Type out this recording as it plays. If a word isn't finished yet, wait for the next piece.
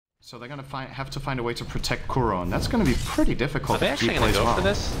So they're gonna have to find a way to protect Kuro, and that's gonna be pretty difficult. Are they actually gonna go for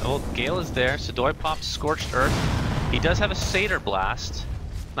this? Well, Gale is there. Sidoi pops Scorched Earth. He does have a Satyr Blast.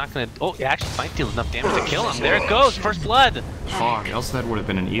 Not gonna. Oh, he actually might deal enough damage to kill him. There it goes, first blood. Fuck, else that would have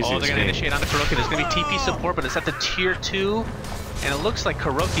been an easy escape. Oh, they're gonna initiate onto Kuroki. There's gonna be TP support, but it's at the tier 2. And it looks like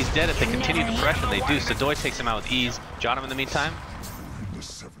Kuroki's dead if they continue the pressure. They do. Sidoi takes him out with ease. Jottam in the meantime.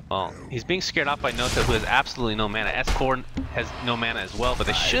 Well, he's being scared off by Nota, who has absolutely no mana. S4 has no mana as well, but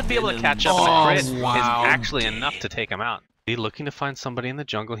they should be able to catch up. And the crit is actually enough to take him out. He's looking to find somebody in the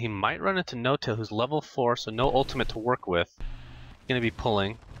jungle. He might run into Nota, who's level 4, so no ultimate to work with. He's going to be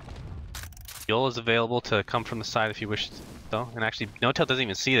pulling. Yol is available to come from the side if he wishes, though. And actually, Nota doesn't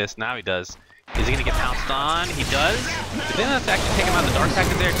even see this. Now he does. Is he going to get pounced on? He does. But then that's actually take him out. The Dark Pack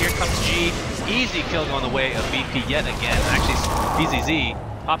is there. Here comes G. Easy kill going the way of VP yet again. Actually, BZZ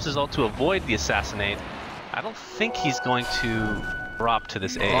pops his ult to avoid the assassinate. I don't think he's going to drop to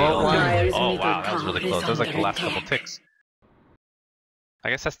this AA. Oh wow, that was really close. That was like the last couple ticks.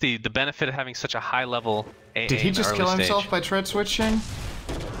 I guess that's the benefit of having such a high level AA. Did he just kill himself by tread switching?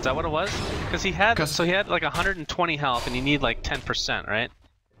 Is that what it was? Because he had like 120 health and you need like 10%, right?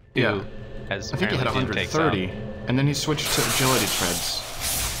 Yeah. I think he had 130, and then he switched to agility treads.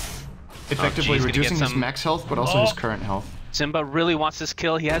 Effectively reducing his max health, but also his current health. Simba really wants this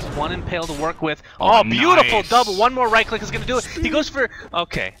kill. He has one impale to work with. Oh, beautiful double. One more right click is going to do it. He goes for...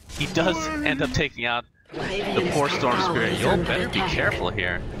 Okay, he does end up taking out the poor Storm Spirit. You'll better be careful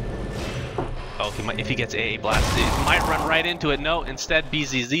here. Oh, he might, if he gets AA blasted, he might run right into it. No, instead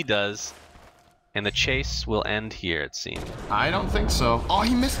BZZ does. And the chase will end here, it seems. I don't think so. Oh,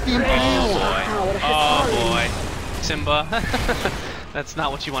 he missed the impale. Oh boy. Simba. That's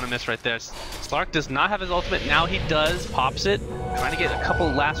not what you want to miss right there. Slark does not have his ultimate. Now he does. Pops it. Trying to get a couple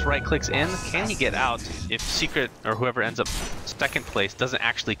last right clicks in. Can he get out? If Secret or whoever ends up second place doesn't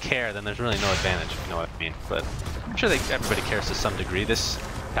actually care, then there's really no advantage, if you know what I mean. But I'm sure everybody cares to some degree. This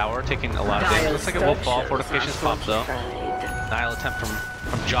tower taking a lot of damage. Looks like it will fall. Fortifications pop though. Denial attempt from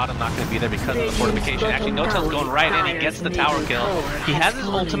Jottam not going to be there because of the fortification. Actually, Notel's going right in. He gets the tower kill. He has his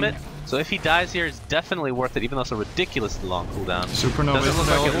ultimate. So if he dies here, it's definitely worth it, even though it's a ridiculously long cooldown. Supernova doesn't look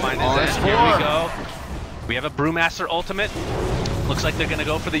like it'll find his end. Here we go. We have a Brewmaster ultimate. Looks like they're gonna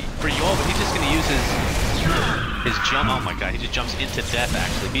go for Yol, but he's just gonna use his jump. Oh my god, he just jumps into death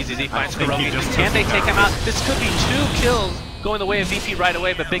actually. BZZ finds Kuroki. Can they take him out? This could be 2 kills going the way of VP right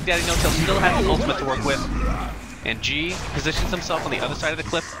away, but Big Daddy Notel still has his ultimate to work with. And G positions himself on the other side of the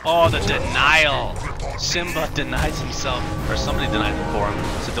cliff. Oh, the denial! Simba denies himself, or somebody denies him for him.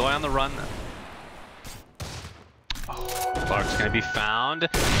 Sidoi on the run. Oh, Clark's gonna be found.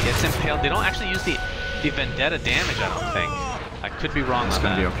 Gets impaled. They don't actually use the vendetta damage, I don't think. I could be wrong on that. It's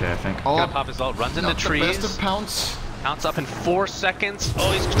gonna be okay, I think. He's gonna pop his ult, runs into trees. The best of Pounce. Pounce up in 4 seconds.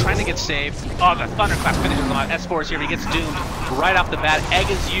 Oh, he's trying to get saved. Oh, the Thunderclap finishes him out. S4 is here, but he gets doomed right off the bat. Egg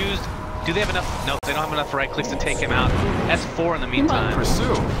is used. Do they have enough? No, they don't have enough right clicks to take him out. S4 in the meantime.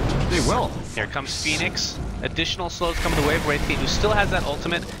 Pursue. They will. Here comes Phoenix. Additional slows come to the wave. Wraith King, who still has that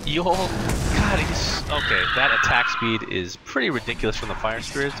ultimate. Yol. God, he's... Okay, that attack speed is pretty ridiculous from the Fire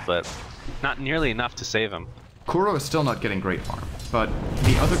Spirits, but not nearly enough to save him. Kuro is still not getting great farm, but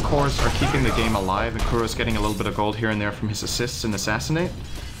the other cores are keeping the game alive, and Kuro's getting a little bit of gold here and there from his assists and assassinate.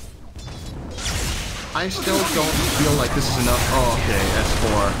 I still don't feel like this is enough. Oh,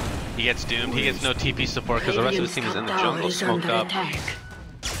 okay, S4. He gets doomed. He gets no TP support because the rest of his team is in the jungle, smoked up.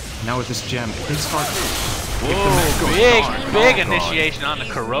 Now with this gem, it can start. Whoa, big initiation on the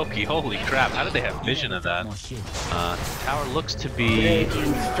Kuroki. Holy crap, how did they have vision of that? Tower looks to be...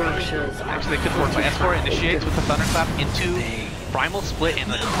 Actually, they could fortify. S4 initiates with the Thunderclap into Primal Split, and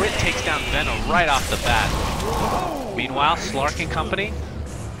the crit takes down Venom right off the bat. Meanwhile, Slark and company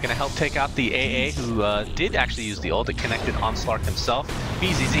gonna help take out the AA, who did actually use the ult. It connected on Slark himself.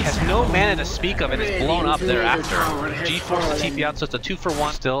 BZZ has no mana to speak of, and it's blown up thereafter. G forces the TP out, so it's a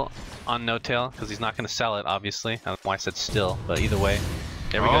 2-for-1 still on No-Tail, because he's not gonna sell it, obviously. I don't know why I said still, but either way.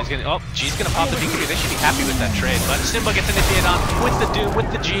 There we go. He's gonna, G's gonna pop the BKB. They should be happy with that trade, but Simba gets initiated on with the Doom,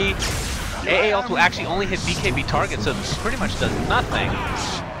 with the G. AA ult will actually only hit BKB target, so this pretty much does nothing.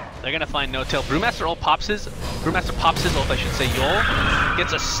 They're gonna find No-Tail. Brewmaster ult pops his ult, I should say. Yol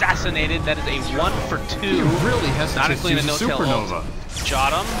gets assassinated. That is a 1-for-2. He really has not including the No-Tail Supernova. ult.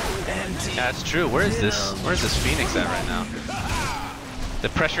 Jottam. Yeah, that's true. Where is this Phoenix at right now? The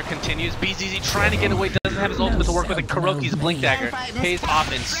pressure continues. BZZ trying to get away. Doesn't have his ultimate to work with. Kuroki's Blink Dagger pays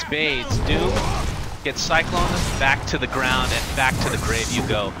off in spades. Doom gets Cyclone back to the ground and back to the grave you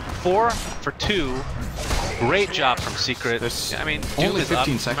go. 4-for-2. Great job from Secret. I mean, Doom only is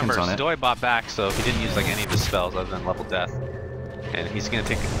 15 up. seconds Remember, on it. Sidoi bought back, so he didn't use like any of his spells other than Level Death. And he's going to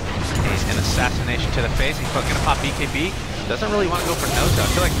take an assassination to the face. He's going to pop BKB. Doesn't really want to go for no-so. I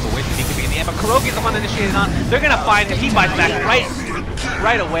feel like it's a waste of BKB in the end, but Kuroki's the one initiated on. They're going to find him. He bites back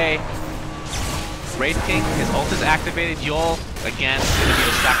right away. Wraith King, his ult is activated. Yol, again, going to be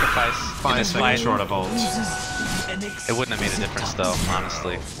the sacrifice in this fight. Short of ult. It wouldn't have made a difference, though,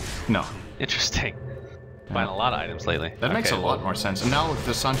 honestly. No. Interesting. Buying a lot of items lately. That makes a lot more sense. And now with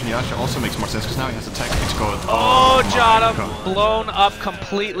the Sanjin Yasha also makes more sense because now he has a tactics go. Oh, Jada blown up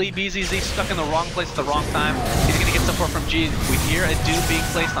completely. BZZ stuck in the wrong place at the wrong time. He's going to get support from G. We hear a doom being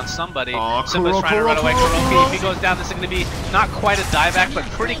placed on somebody. Simba's trying to run away. Kuroki, if he goes down, this is going to be not quite a dieback, but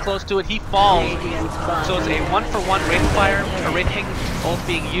pretty close to it. He falls. So it's a 1-for-1 Wraith Fire, a Wraith King ult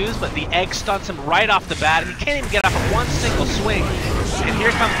being used, but the egg stunts him right off the bat. He can't even get off of one single swing. And here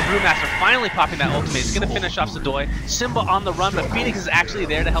comes the Brewmaster finally popping that ultimate. He's going to finish off Sadoy. Simba on the run, but Phoenix is actually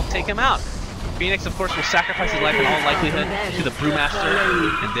there to help take him out. Phoenix, of course, will sacrifice his life in all likelihood to the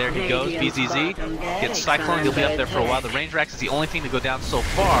Brewmaster. And there he goes. BZZ gets Cyclone. He'll be up there for a while. The Range Rax is the only thing to go down so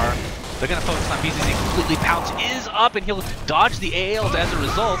far. They're going to focus on BZZ. Completely Pounce is up, and he'll dodge the ALs as a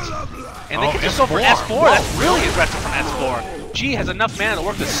result. And they can just go for S4. That's really aggressive from S4. G has enough mana to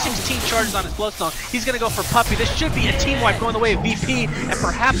work with 16 charges on his Bloodstone. He's going to go for Puppy. This should be a team wipe going the way of VP, and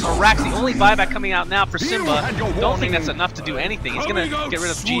perhaps a Rax. The only buyback coming out now for Simba. Don't think that's enough to do anything. He's going to get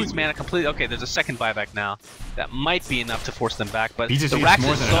rid of G's mana completely. Okay, there's a second buyback now. That might be enough to force them back, but the Rax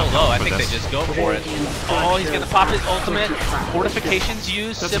is so low, I think they just go for it. Oh, he's going to pop his ultimate. Fortifications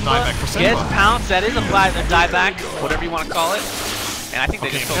used. Simba gets pounced. That is a dieback, whatever you want to call it. And I think they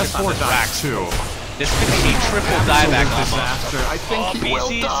just focus on this Rax. This could be a triple dieback almost. I think he will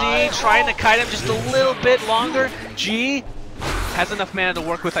die. BZZ trying to kite him just a little bit longer. G has enough mana to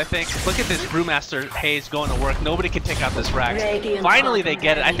work with, I think. Look at this Brewmaster Haze going to work. Nobody can take out this Rax. Finally they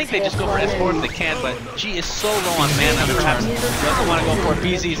get it. I think they just go for S4 if they can, but G is so low on mana, perhaps doesn't want to go for it.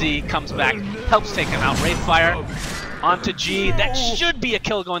 BZZ comes back, helps take him out. Wraith Fire onto G. That should be a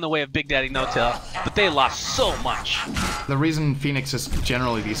kill going the way of Big Daddy No-Tail, but they lost so much. The reason Phoenix is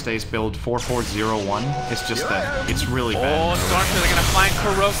generally these days build 4-4-0-1 is just that it's really bad. Oh, Stormtrooper, they're going to find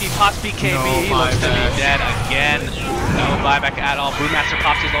Kuroki, pops BKB, he looks to be dead again. No buyback at all. Brewmaster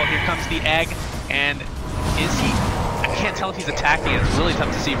pops his ult, here comes the egg, and is he... I can't tell if he's attacking. It's really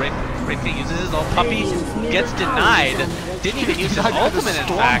tough to see. Wraith King uses his ult. Puppy gets denied. Didn't even use his ultimate, in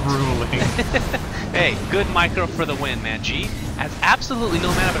fact. Hey, good micro for the win, man. G has absolutely no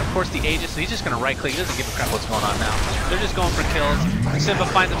mana, but of course the Aegis, so he's just going to right-click. He doesn't give a crap what's going on now. They're just going for kills. Simba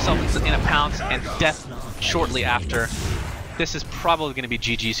finds himself in a pounce and death shortly after. This is probably going to be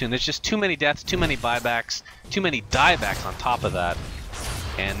GG soon. There's just too many deaths, too many buybacks, too many diebacks on top of that.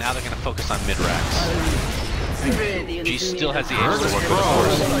 And now they're going to focus on mid-racks. G still has the Aegis to work with, of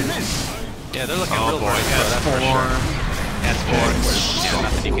course. Yeah, they're looking real bright, that's for sure. S4, yeah,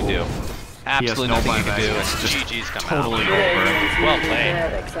 nothing you can do. Absolutely nothing you can do. GG's come totally out. Over. Well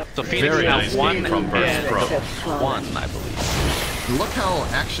played. So Phoenix is now 1 from Virtus.pro. 1, I believe. Look how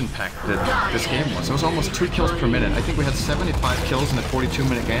action-packed this game was. It was almost 2 kills per minute. I think we had 75 kills in a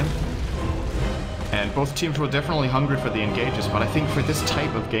 42-minute game. And both teams were definitely hungry for the engages, but I think for this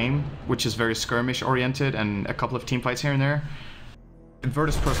type of game, which is very skirmish-oriented and a couple of team fights here and there,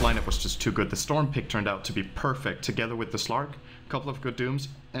 Virtus.pro's lineup was just too good. The Storm pick turned out to be perfect, together with the Slark, a couple of good Dooms,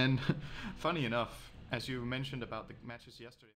 and funny enough, as you mentioned about the matches yesterday...